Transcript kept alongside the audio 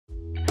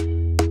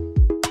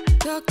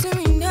Talk to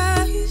me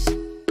nice,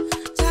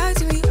 talk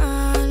to me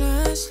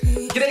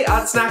honestly. G'day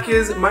Art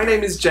Snackers, my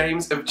name is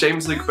James of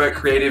James Luke Burke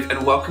Creative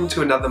and welcome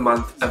to another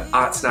month of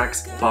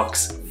ArtSnacks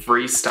Box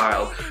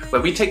Freestyle,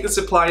 where we take the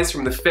supplies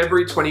from the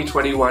February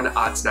 2021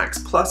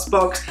 ArtSnacks Plus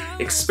box,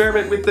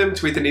 experiment with them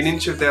to within an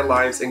inch of their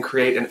lives and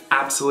create an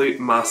absolute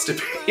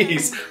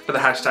masterpiece for the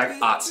hashtag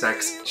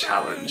ArtSnacks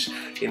Challenge.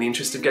 In the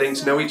interest of getting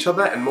to know each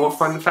other and more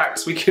fun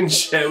facts we can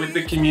share with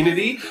the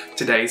community,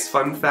 today's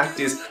fun fact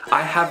is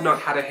I have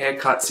not had a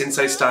haircut since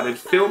I started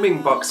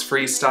filming Box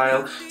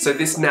Freestyle, so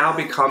this now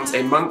becomes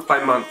a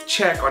month-by-month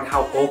check on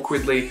how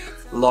awkwardly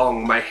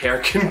long my hair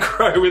can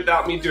grow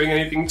without me doing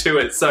anything to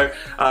it. So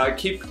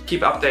keep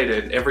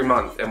updated every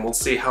month and we'll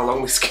see how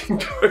long this can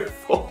go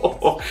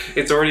for.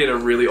 It's already at a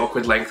really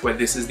awkward length where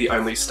this is the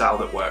only style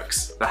that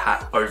works, the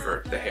hat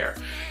over the hair.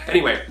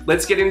 Anyway,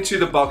 let's get into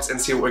the box and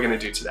see what we're gonna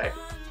do today.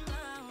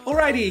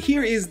 Alrighty,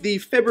 here is the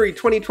February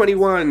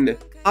 2021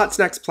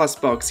 ArtSnacks Plus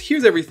box.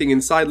 Here's everything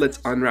inside. Let's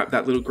unwrap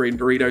that little green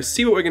burrito,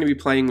 see what we're going to be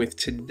playing with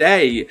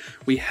today.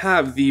 We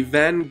have the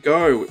Van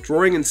Gogh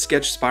Drawing and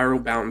Sketch Spiral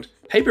Bound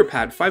paper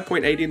pad,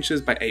 5.8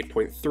 inches by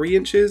 8.3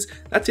 inches.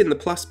 That's in the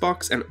Plus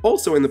box, and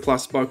also in the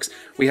Plus box,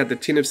 we had the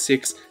tin of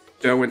 6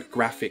 Derwent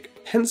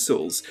graphic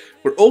pencils.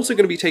 We're also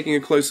going to be taking a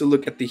closer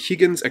look at the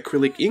Higgins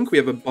acrylic ink. We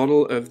have a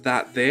bottle of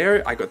that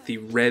there. I got the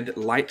red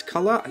light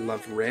color. I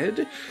love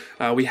red.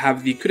 We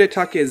have the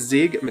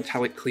Kuretake-ZIG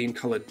metallic clean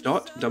color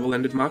dot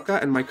double-ended marker,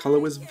 and my color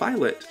was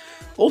violet.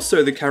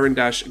 Also the Caran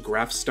d'Ache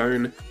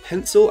Graphstone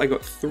pencil. I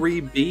got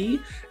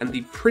 3B, and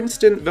the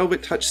Princeton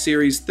Velvet Touch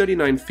Series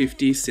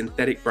 3950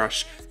 synthetic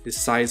brush is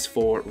size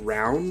 4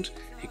 round.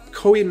 A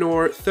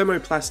koh-i-noor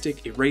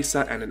thermoplastic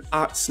eraser and an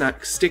Art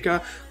Snack sticker.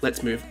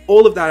 Let's move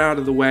all of that out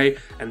of the way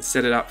and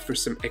set it up for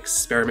some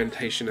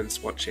experimentation and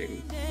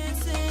swatching.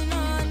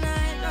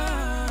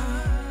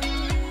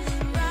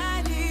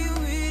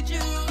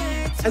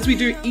 As we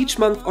do each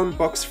month on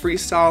Box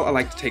Freestyle, I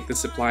like to take the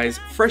supplies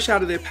fresh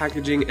out of their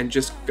packaging and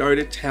just go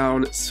to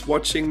town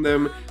swatching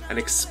them and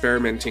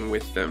experimenting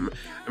with them.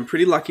 I'm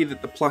pretty lucky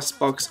that the Plus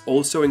box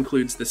also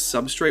includes the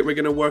substrate we're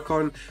going to work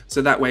on,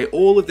 so that way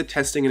all of the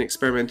testing and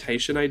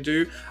experimentation I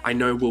do, I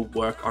know will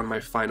work on my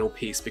final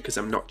piece because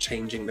I'm not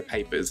changing the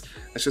papers.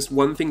 That's just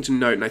one thing to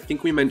note, and I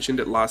think we mentioned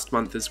it last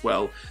month as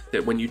well,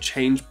 that when you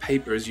change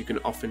papers you can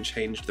often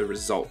change the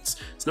results.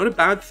 It's not a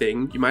bad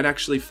thing. You might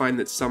actually find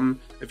that some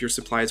of your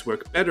supplies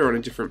work better on a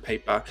different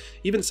paper,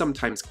 even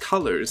sometimes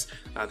colors.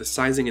 The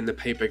sizing in the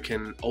paper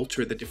can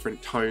alter the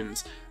different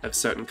tones of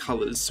certain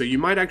colors, so you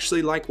might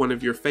actually like one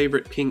of your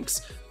favorite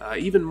pinks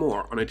even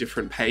more on a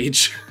different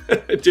page,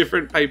 a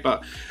different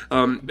paper.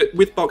 But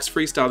with Box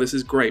Freestyle, this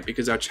is great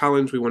because our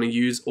challenge, we want to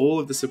use all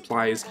of the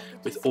supplies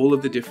with all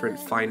of the different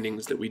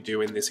findings that we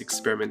do in this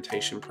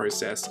experimentation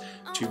process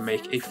to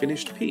make a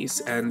finished piece,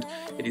 and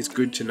it is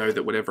good to know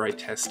that whatever I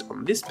test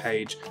on this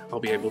page, I'll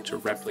be able to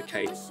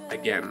replicate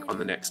again on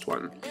the next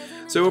one.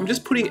 So I'm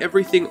just putting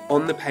everything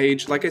on the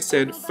page. Like I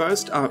said,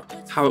 first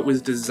up, how it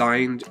was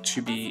designed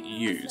to be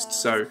used.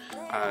 So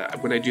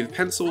when I do the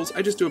pencils,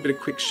 I just do a bit of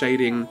quick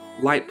shading,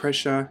 light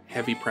pressure,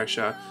 heavy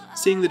pressure,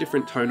 seeing the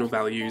different tonal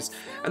values,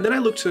 and then I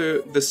look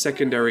to the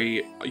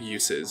secondary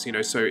uses,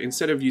 so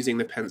instead of using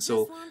the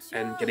pencil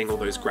and getting all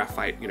those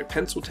graphite,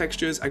 pencil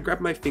textures, I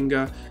grab my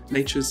finger,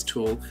 nature's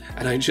tool,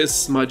 and I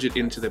just smudge it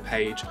into the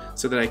page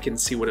so that I can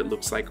see what it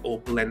looks like all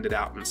blended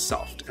out and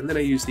soft, and then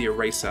I use the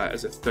eraser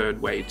as a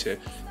third way to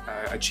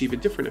achieve a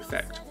different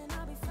effect.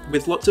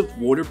 With lots of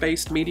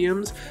water-based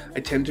mediums,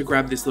 I tend to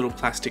grab this little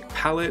plastic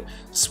palette,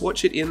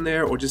 swatch it in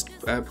there, or just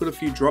put a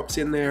few drops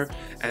in there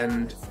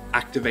and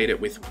activate it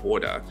with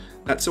water.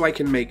 That's so I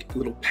can make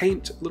little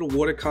paint, little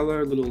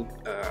watercolor, little,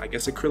 I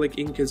guess, acrylic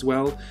ink as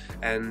well,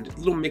 and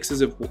little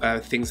mixes of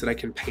things that I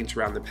can paint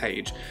around the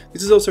page.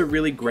 This is also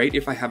really great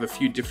if I have a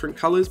few different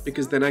colors,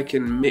 because then I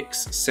can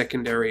mix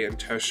secondary and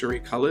tertiary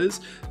colors,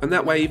 and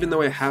that way, even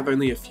though I have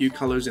only a few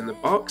colors in the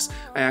box,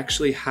 I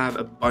actually have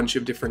a bunch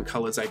of different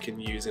colors I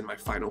can use in my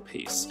final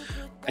piece.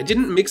 I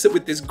didn't mix it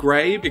with this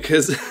gray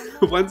because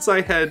once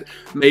I had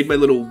made my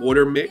little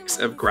water mix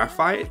of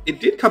graphite, it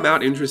did come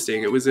out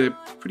interesting. It was a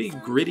pretty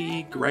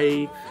gritty,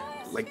 gray,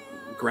 like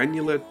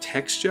granular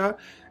texture.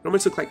 It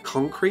almost looked like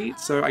concrete,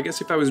 so I guess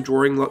if I was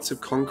drawing lots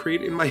of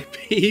concrete in my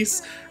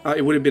piece,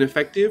 it would have been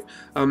effective.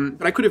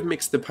 But I could have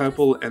mixed the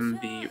purple and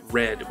the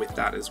red with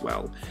that as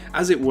well.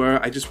 As it were,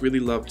 I just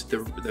really loved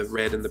the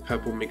red and the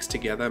purple mixed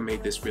together,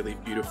 made this really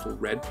beautiful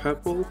red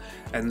purple,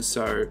 and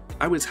so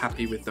I was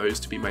happy with those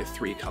to be my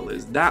 3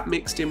 colors. That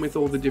mixed in with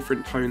all the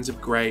different tones of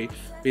gray,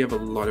 we have a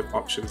lot of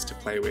options to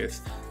play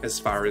with as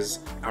far as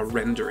our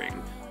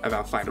rendering of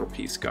our final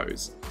piece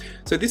goes.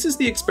 So this is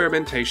the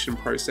experimentation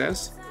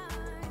process.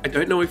 I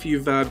don't know if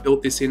you've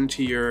built this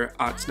into your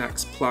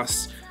ArtSnacks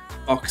Plus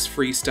Box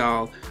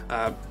Freestyle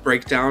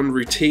breakdown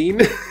routine,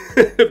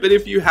 but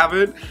if you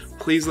haven't,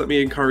 please let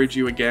me encourage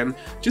you again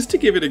just to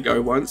give it a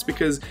go once,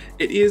 because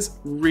it is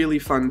really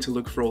fun to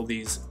look for all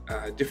these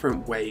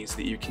different ways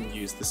that you can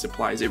use the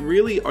supplies. It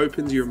really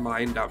opens your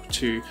mind up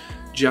to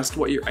just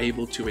what you're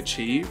able to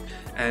achieve,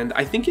 and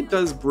I think it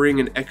does bring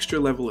an extra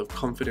level of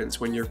confidence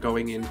when you're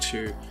going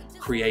into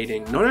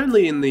creating, not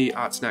only in the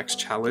ArtSnacks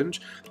challenge,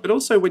 but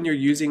also when you're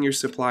using your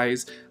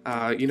supplies,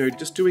 you know,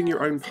 just doing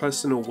your own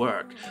personal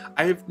work.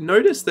 I've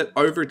noticed that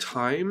over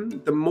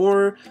time, the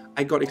more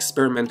I got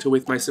experimental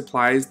with my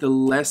supplies, the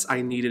less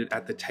I needed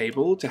at the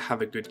table to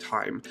have a good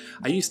time.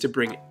 I used to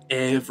bring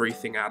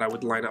everything out. I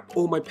would line up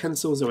all my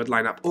pencils, I would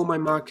line up all my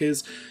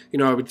markers, you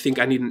know, I would think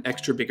I need an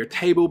extra bigger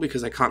table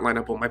because I can't line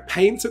up all my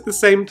paints at the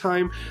same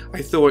time.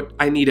 I thought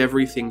I need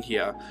everything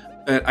here.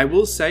 But I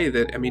will say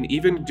that, I mean,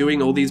 even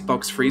doing all these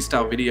box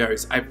freestyle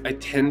videos, I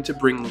tend to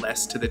bring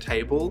less to the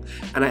table,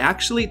 and I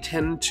actually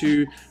tend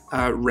to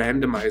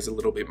randomize a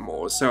little bit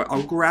more. So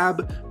I'll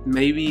grab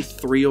maybe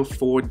 3 or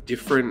 4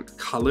 different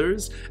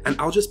colors and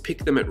I'll just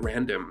pick them at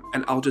random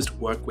and I'll just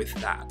work with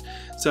that.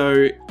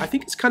 So I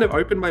think it's kind of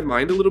opened my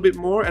mind a little bit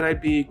more, and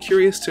I'd be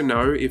curious to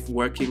know if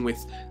working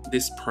with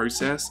this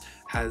process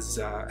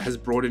has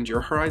broadened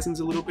your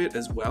horizons a little bit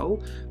as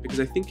well, because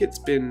I think it's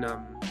been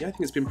yeah, I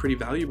think it's been pretty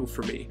valuable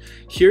for me.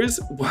 Here's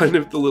one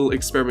of the little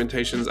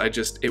experimentations.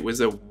 It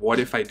was a what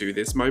if I do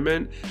this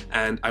moment,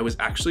 and I was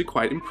actually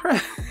quite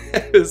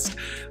impressed.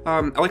 I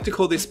like to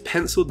call this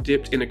pencil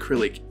dipped in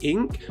acrylic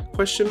ink,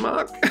 question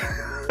mark.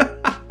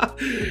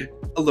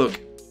 Look,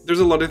 there's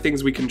a lot of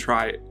things we can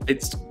try.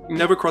 It's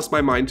never crossed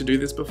my mind to do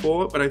this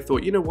before, but I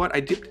thought, you know what, I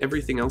dipped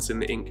everything else in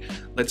the ink.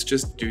 Let's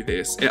just do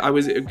this. I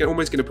was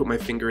almost gonna put my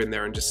finger in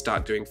there and just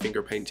start doing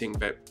finger painting,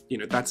 but you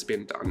know, that's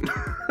been done.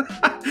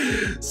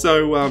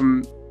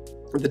 So,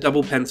 the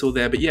double pencil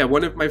there, but yeah,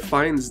 one of my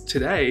finds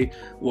today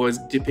was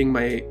dipping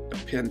my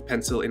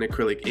pencil in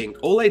acrylic ink.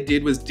 All I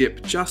did was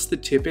dip just the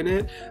tip in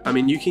it. I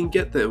mean, you can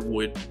get the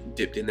wood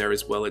dipped in there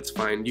as well, it's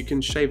fine. You can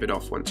shave it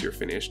off once you're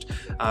finished.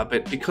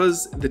 But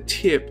because the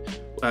tip,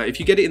 if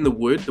you get it in the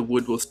wood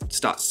will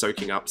start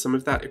soaking up some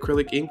of that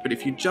acrylic ink, but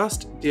if you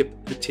just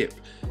dip the tip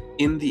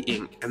in the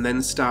ink and then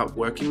start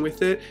working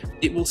with it,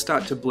 it will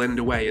start to blend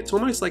away. It's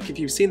almost like if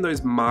you've seen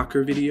those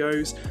marker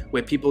videos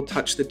where people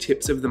touch the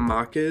tips of the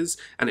markers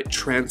and it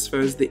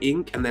transfers the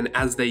ink, and then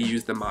as they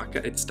use the marker,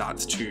 it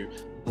starts to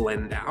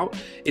blend out.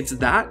 It's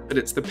that, but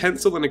it's the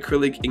pencil and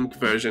acrylic ink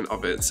version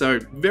of it. So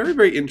very,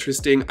 very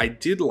interesting. I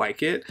did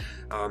like it.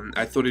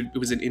 I thought it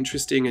was an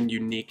interesting and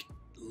unique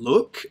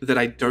look that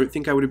I don't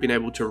think I would have been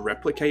able to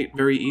replicate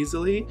very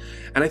easily.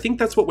 And I think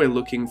that's what we're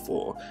looking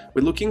for.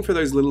 We're looking for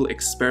those little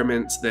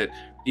experiments that,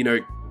 you know,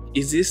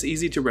 is this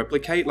easy to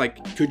replicate?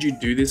 Like, could you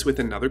do this with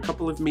another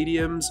couple of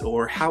mediums?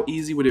 Or how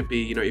easy would it be,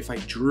 you know, if I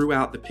drew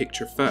out the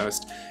picture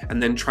first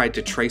and then tried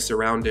to trace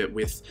around it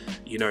with,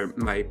 you know,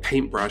 my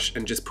paintbrush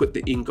and just put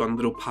the ink on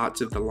little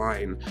parts of the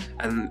line?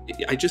 And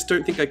I just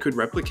don't think I could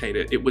replicate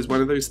it. It was one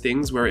of those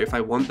things where if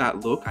I want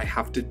that look, I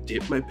have to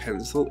dip my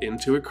pencil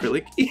into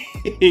acrylic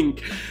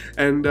ink.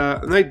 And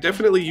I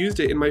definitely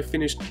used it in my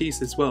finished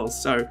piece as well.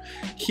 So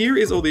here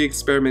is all the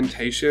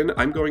experimentation.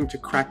 I'm going to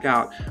crack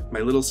out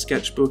my little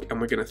sketchbook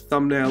and we're going to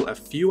thumbnail a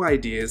few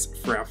ideas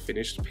for our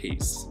finished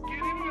piece.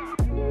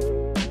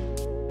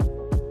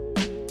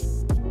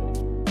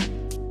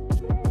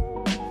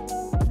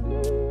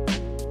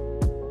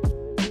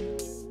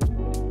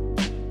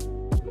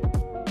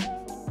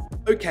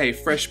 Okay,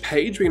 fresh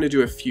page, we're going to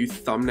do a few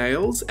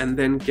thumbnails and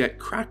then get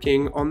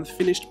cracking on the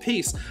finished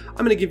piece.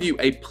 I'm going to give you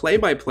a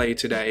play-by-play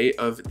today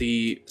of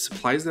the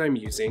supplies that I'm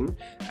using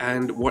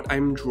and what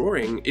I'm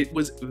drawing. It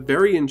was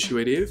very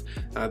intuitive.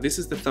 This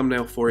is the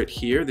thumbnail for it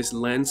here, this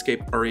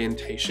landscape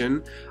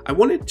orientation. I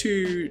wanted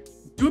to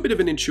do a bit of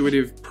an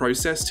intuitive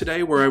process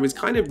today where I was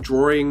kind of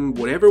drawing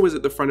whatever was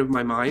at the front of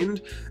my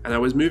mind, and I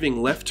was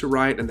moving left to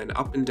right and then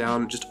up and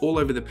down just all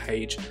over the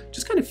page,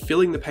 just kind of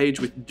filling the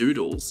page with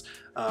doodles.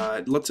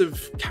 Lots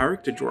of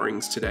character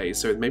drawings today,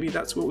 so maybe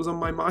that's what was on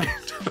my mind.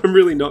 I'm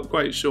really not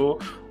quite sure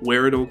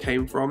where it all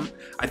came from.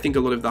 I think a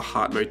lot of the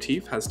heart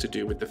motif has to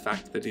do with the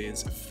fact that it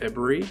is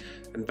February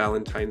and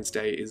Valentine's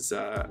Day is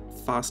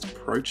fast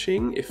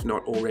approaching, if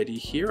not already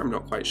here. I'm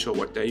not quite sure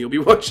what day you'll be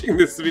watching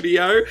this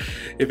video.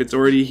 If it's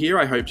already here,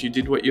 I hope you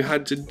did what you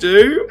had to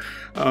do.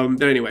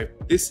 But anyway,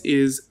 this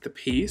is the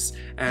piece,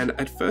 and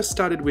I first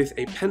started with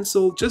a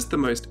pencil, just the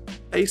most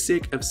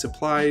basic of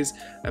supplies,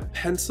 a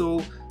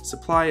pencil,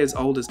 supply as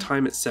old as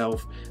time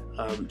itself,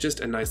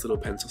 just a nice little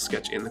pencil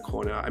sketch in the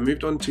corner. I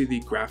moved on to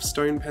the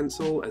Graphstone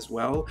pencil as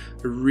well.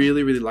 I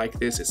really, really like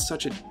this. It's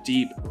such a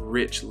deep,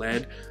 rich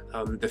lead.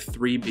 The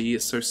 3B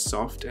is so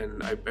soft,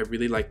 and I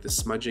really like the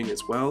smudging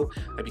as well.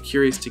 I'd be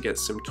curious to get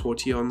some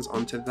tortillons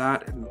onto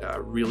that and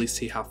really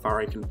see how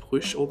far I can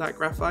push all that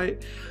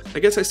graphite. I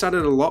guess I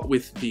started a lot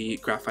with the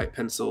graphite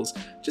pencils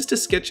just to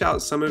sketch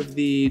out some of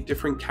the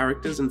different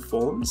characters and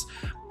forms.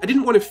 I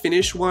didn't want to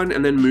finish one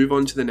and then move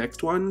on to the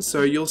next one,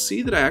 so you'll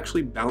see that I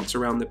actually bounce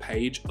around the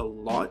page a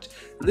lot,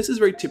 and this is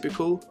very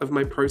typical of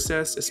my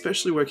process,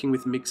 especially working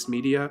with mixed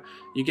media.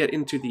 You get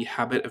into the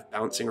habit of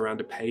bouncing around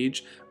a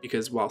page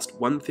because whilst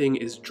one thing everything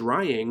is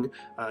drying,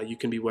 you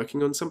can be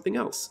working on something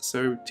else.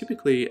 So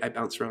typically I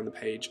bounce around the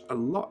page a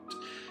lot.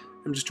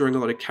 I'm just drawing a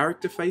lot of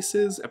character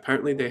faces.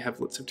 Apparently they have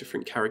lots of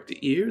different character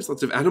ears,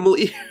 lots of animal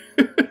ears.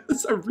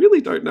 I really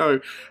don't know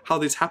how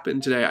this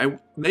happened today.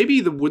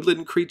 Maybe the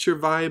woodland creature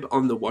vibe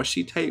on the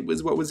washi tape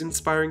was what was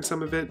inspiring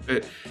some of it,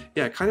 but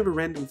yeah, kind of a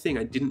random thing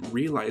I didn't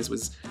realize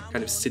was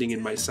kind of sitting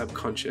in my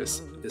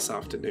subconscious this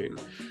afternoon.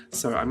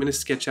 So I'm going to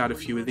sketch out a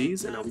few of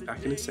these and I'll be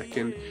back in a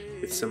second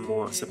with some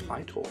more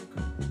supply talk.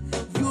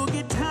 You'll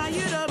get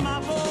tired of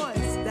my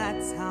voice,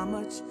 that's how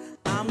much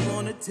I'm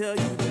gonna tell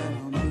you that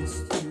I'll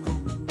miss you.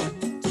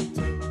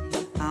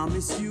 I'll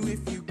miss you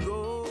if you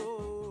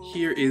go.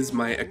 Here is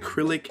my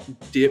acrylic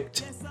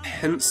dipped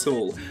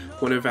pencil,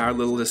 one of our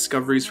little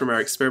discoveries from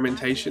our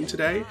experimentation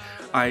today.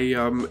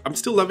 I'm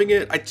still loving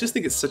it. I just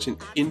think it's such an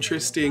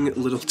interesting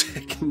little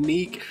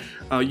technique.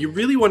 You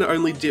really want to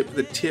only dip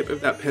the tip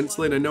of that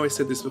pencil in. I know I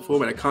said this before,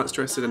 but I can't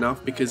stress it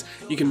enough because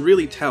you can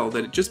really tell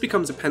that it just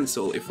becomes a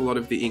pencil if a lot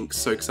of the ink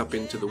soaks up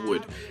into the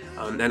wood.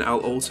 And I'll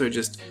also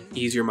just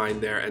ease your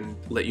mind there and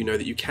let you know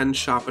that you can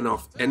sharpen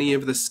off any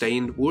of the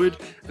stained wood,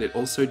 and it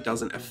also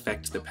doesn't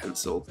affect the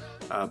pencil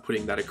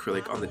putting that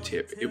acrylic on the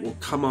tip. It will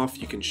come off,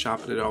 you can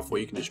sharpen it off, or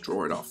you can just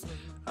draw it off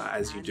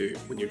as you do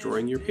when you're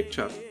drawing your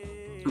picture.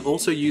 I'm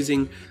also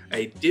using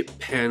a dip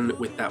pen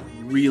with that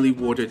really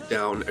watered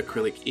down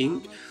acrylic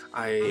ink.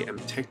 I am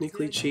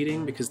technically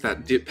cheating because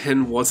that dip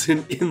pen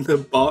wasn't in the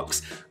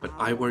box, but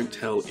I won't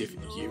tell if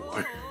you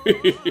are.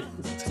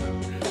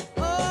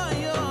 Oh,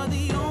 you're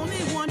the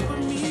only one for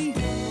me.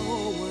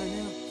 No one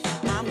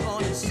else. I'm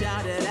gonna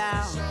shout it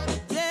out.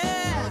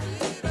 Yeah,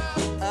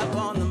 up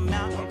on the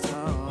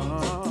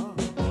mountaintop.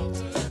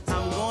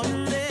 I'm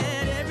gonna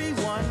let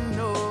everyone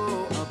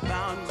know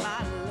about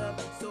my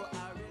love. So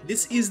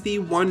This is the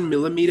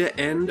 1mm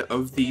end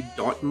of the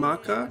dot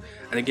marker,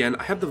 and again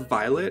I have the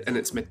violet and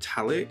it's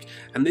metallic,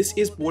 and this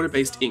is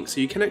water-based ink,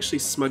 so you can actually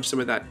smudge some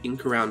of that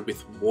ink around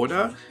with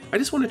water. I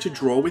just wanted to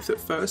draw with it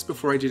first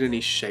before I did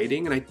any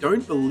shading, and I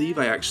don't believe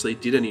I actually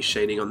did any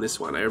shading on this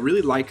one. I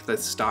really like the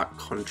stark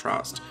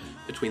contrast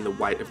between the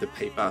white of the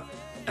paper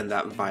and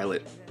that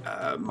violet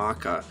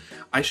marker.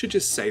 I should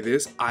just say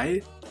this,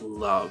 I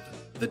love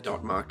the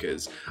dot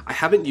markers. I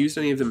haven't used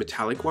any of the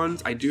metallic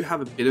ones. I do have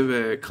a bit of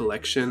a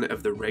collection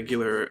of the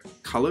regular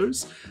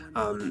colors,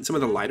 some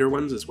of the lighter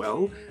ones as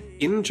well.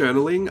 In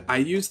journaling, I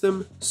use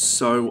them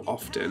so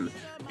often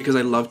because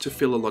I love to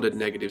fill a lot of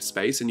negative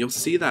space, and you'll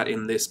see that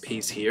in this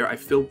piece here. I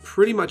fill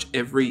pretty much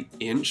every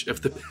inch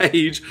of the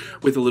page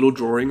with a little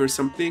drawing or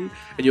something,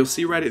 and you'll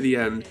see right at the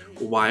end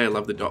why I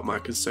love the dot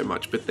markers so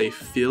much, but they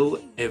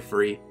fill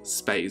every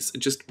space.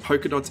 Just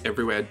polka dots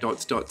everywhere,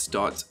 dots, dots,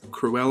 dots.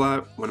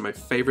 Cruella, one of my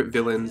favorite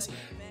villains.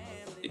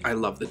 I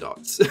love the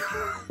dots.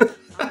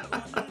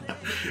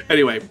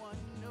 Anyway,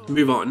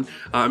 move on.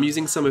 I'm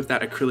using some of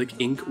that acrylic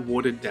ink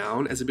watered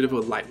down as a bit of a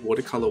light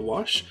watercolor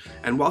wash,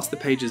 and whilst the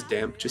page is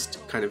damp,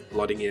 just kind of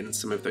blotting in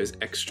some of those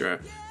extra,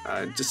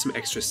 just some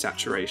extra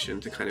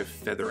saturation to kind of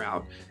feather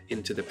out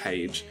into the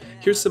page.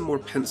 Here's some more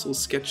pencil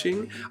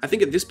sketching. I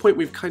think at this point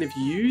we've kind of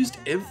used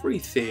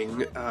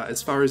everything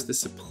as far as the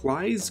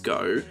supplies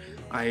go.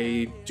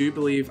 I do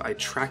believe I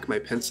track my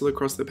pencil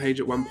across the page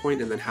at one point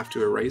and then have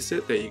to erase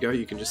it. There you go,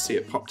 you can just see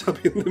it popped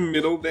up in the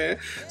middle there.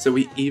 So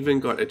we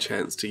even got a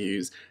chance to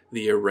use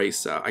the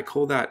eraser. I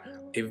call that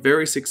a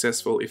very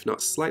successful, if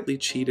not slightly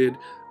cheated,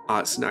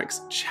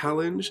 ArtSnacks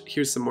challenge.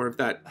 Here's some more of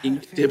that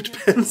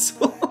ink-dipped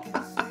pencil.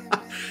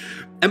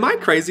 Am I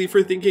crazy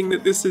for thinking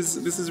that this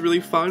is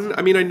really fun?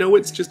 I mean, I know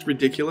it's just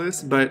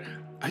ridiculous, but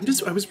I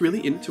was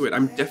really into it.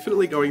 I'm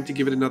definitely going to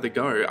give it another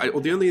go.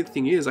 The only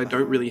thing is I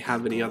don't really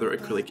have any other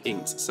acrylic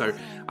inks, so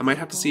I might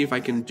have to see if I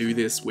can do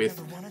this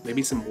with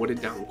maybe some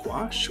watered down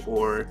gouache,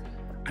 or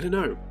I don't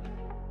know.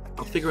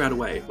 I'll figure out a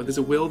way. Where there's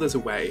a will, there's a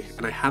way,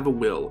 and I have a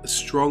will, a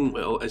strong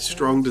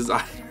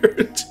desire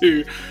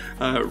to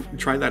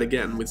try that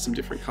again with some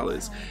different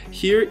colors.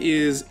 Here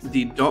is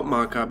the dot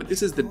marker, but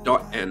this is the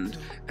dot end,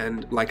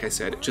 and like I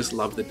said, just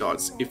love the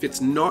dots. If it's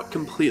not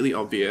completely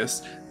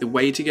obvious, the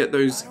way to get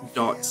those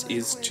dots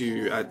is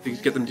to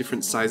get them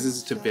different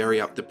sizes to vary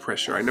up the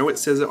pressure. I know it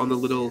says it on the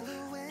little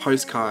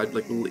postcard,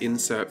 like little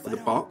insert for the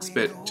box,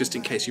 but just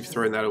in case you've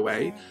thrown that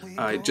away,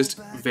 just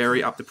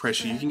vary up the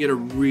pressure. You can get a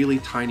really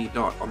tiny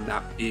dot on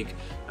that big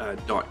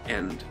dot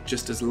end,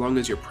 just as long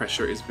as your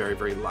pressure is very,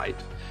 very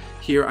light.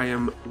 Here I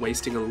am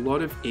wasting a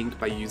lot of ink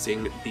by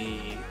using the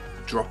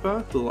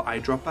dropper, the little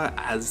eyedropper,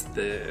 as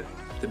the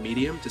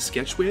medium to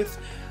sketch with.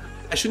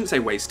 I shouldn't say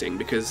wasting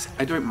because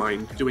I don't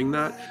mind doing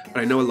that, but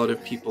I know a lot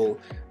of people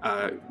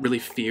really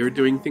fear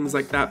doing things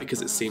like that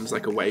because it seems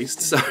like a waste,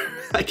 so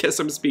I guess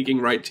I'm speaking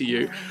right to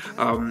you.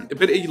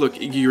 But look,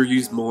 you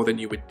use more than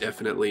you would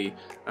definitely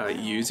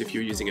use if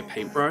you're using a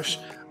paintbrush.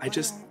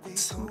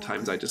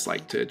 Sometimes I just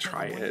like to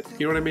try it.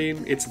 You know what I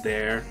mean? It's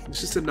there. It's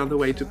just another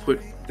way to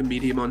put the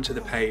medium onto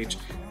the page,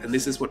 and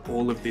this is what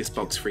all of this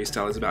box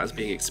freestyle is about, is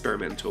being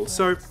experimental.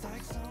 So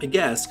I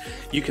guess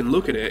you can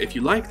look at it. If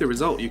you like the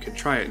result, you can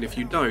try it, and if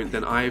you don't,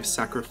 then I've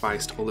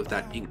sacrificed all of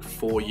that ink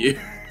for you.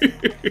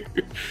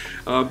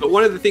 But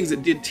one of the things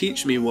it did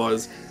teach me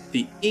was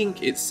the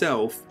ink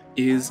itself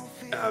is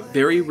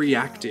very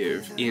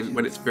reactive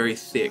when it's very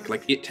thick.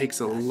 Like, it takes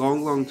a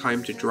long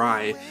time to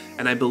dry,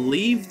 and I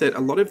believe that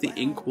a lot of the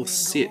ink will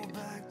sit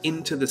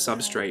into the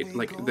substrate.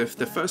 Like,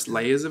 the first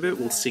layers of it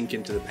will sink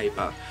into the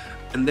paper,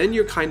 and then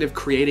you're kind of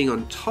creating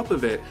on top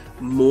of it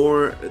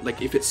more,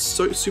 like, if it's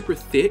so super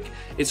thick,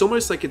 it's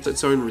almost like it's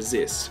its own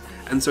resist,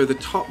 and so the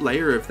top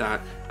layer of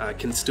that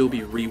can still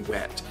be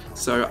re-wet.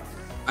 So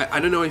I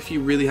don't know if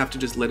you really have to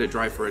just let it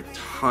dry for a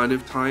ton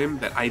of time,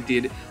 but I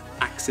did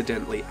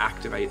accidentally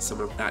activate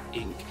some of that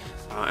ink,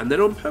 and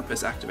then on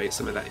purpose activate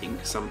some of that ink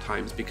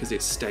sometimes because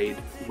it stayed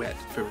wet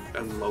for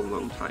a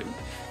long time.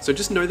 So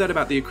just know that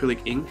about the acrylic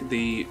ink: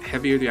 the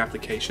heavier the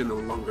application, the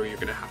longer you're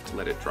going to have to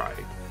let it dry.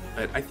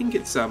 But I think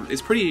it's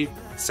pretty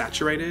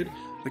saturated.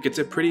 Like, it's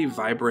a pretty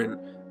vibrant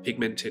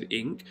pigmented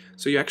ink.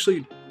 So you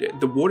actually,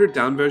 the watered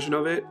down version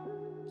of it,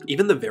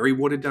 even the very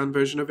watered down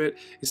version of it,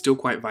 is still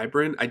quite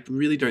vibrant. I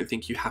really don't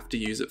think you have to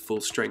use it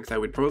full strength. I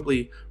would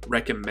probably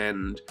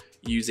recommend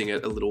using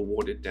it a little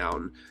watered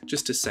down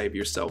just to save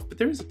yourself, but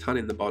there is a ton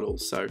in the bottle,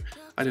 so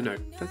I don't know.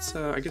 That's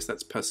I guess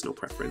that's personal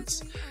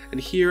preference.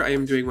 And here I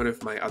am doing one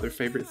of my other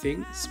favorite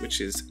things,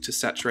 which is to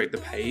saturate the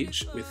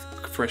page with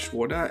fresh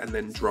water and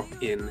then drop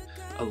in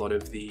a lot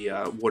of the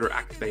water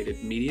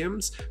activated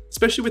mediums,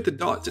 especially with the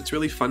dots. It's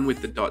really fun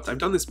with the dots. I've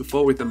done this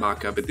before with the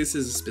marker, but this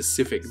is a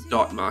specific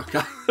dot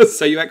marker,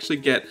 so you actually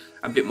get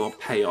a bit more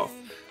payoff.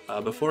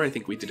 Before, I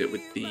think we did it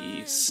with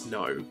the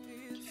snow.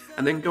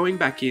 And then going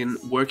back in,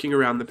 working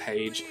around the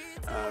page,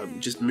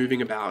 just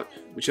moving about.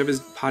 Whichever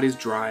part is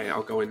dry,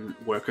 I'll go and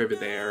work over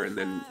there, and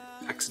then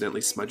accidentally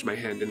smudge my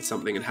hand in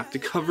something and have to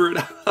cover it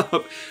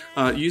up.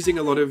 Using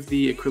a lot of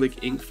the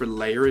acrylic ink for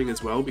layering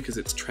as well, because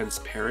it's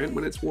transparent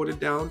when it's watered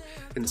down,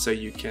 and so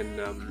you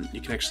can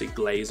actually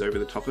glaze over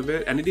the top of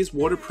it, and it is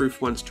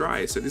waterproof once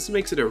dry, so this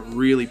makes it a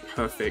really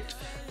perfect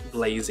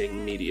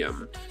glazing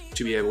medium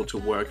to be able to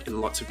work in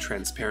lots of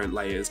transparent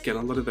layers, get a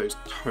lot of those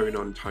tone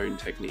on tone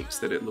techniques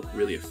that it look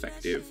really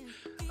effective,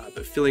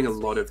 but filling a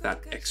lot of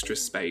that extra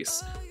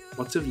space.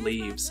 Lots of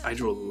leaves. I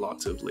draw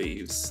lots of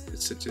leaves.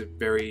 It's such a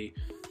very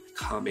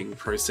calming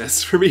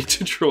process for me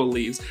to draw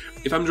leaves.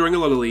 If I'm drawing a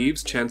lot of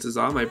leaves, chances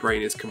are my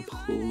brain is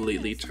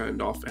completely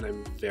turned off and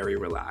I'm very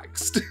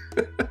relaxed.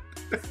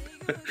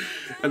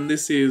 And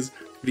this is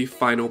the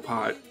final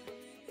part,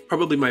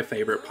 probably my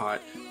favorite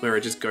part, where I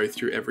just go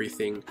through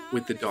everything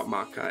with the dot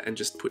marker and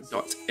just put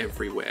dots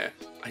everywhere.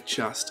 I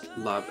just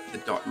love the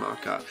dot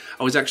marker.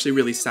 I was actually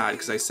really sad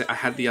because I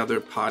had the other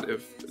part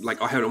of,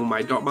 like, I had all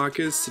my dot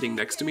markers sitting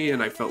next to me,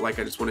 and I felt like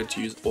I just wanted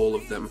to use all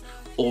of them,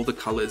 all the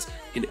colors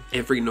in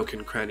every nook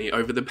and cranny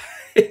over the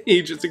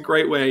page. It's a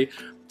great way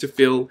to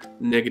fill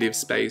negative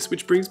space,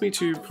 which brings me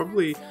to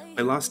probably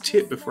my last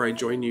tip before I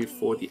join you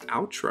for the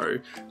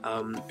outro.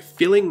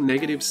 Filling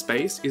negative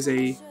space is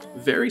a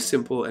very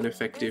simple and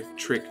effective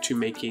trick to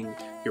making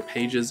your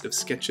pages of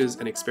sketches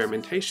and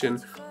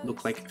experimentation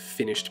look like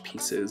finished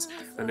pieces.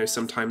 I know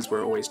sometimes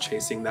we're always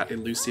chasing that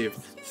elusive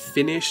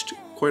finished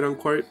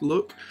quote-unquote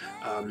look,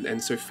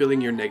 and so filling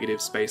your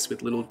negative space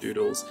with little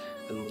doodles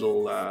and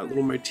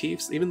little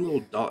motifs, even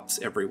little dots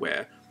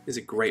everywhere, is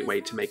a great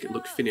way to make it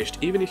look finished,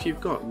 even if you've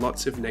got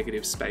lots of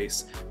negative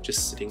space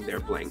just sitting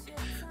there blank.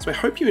 So I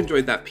hope you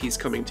enjoyed that piece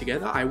coming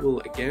together. I will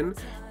again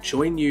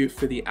join you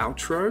for the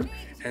outro,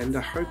 and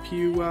I hope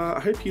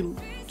you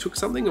took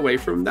something away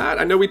from that.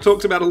 I know we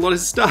talked about a lot of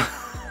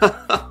stuff.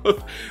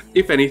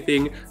 If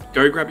anything,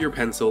 go grab your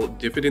pencil,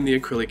 dip it in the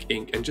acrylic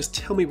ink, and just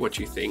tell me what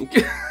you think.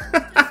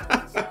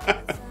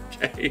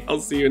 Okay, I'll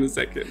see you in a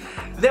second.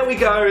 There we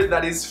go,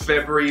 that is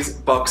February's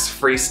box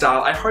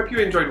freestyle. I hope you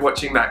enjoyed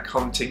watching that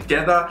come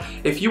together.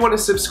 If you want to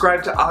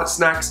subscribe to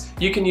ArtSnacks,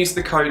 you can use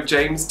the code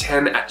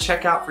JAMES10 at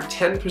checkout for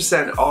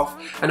 10%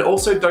 off. And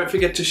also don't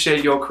forget to share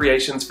your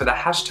creations for the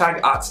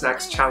hashtag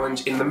ArtSnacks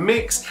challenge in the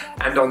mix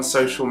and on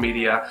social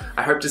media.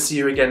 I hope to see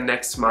you again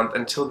next month.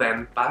 Until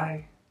then,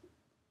 bye.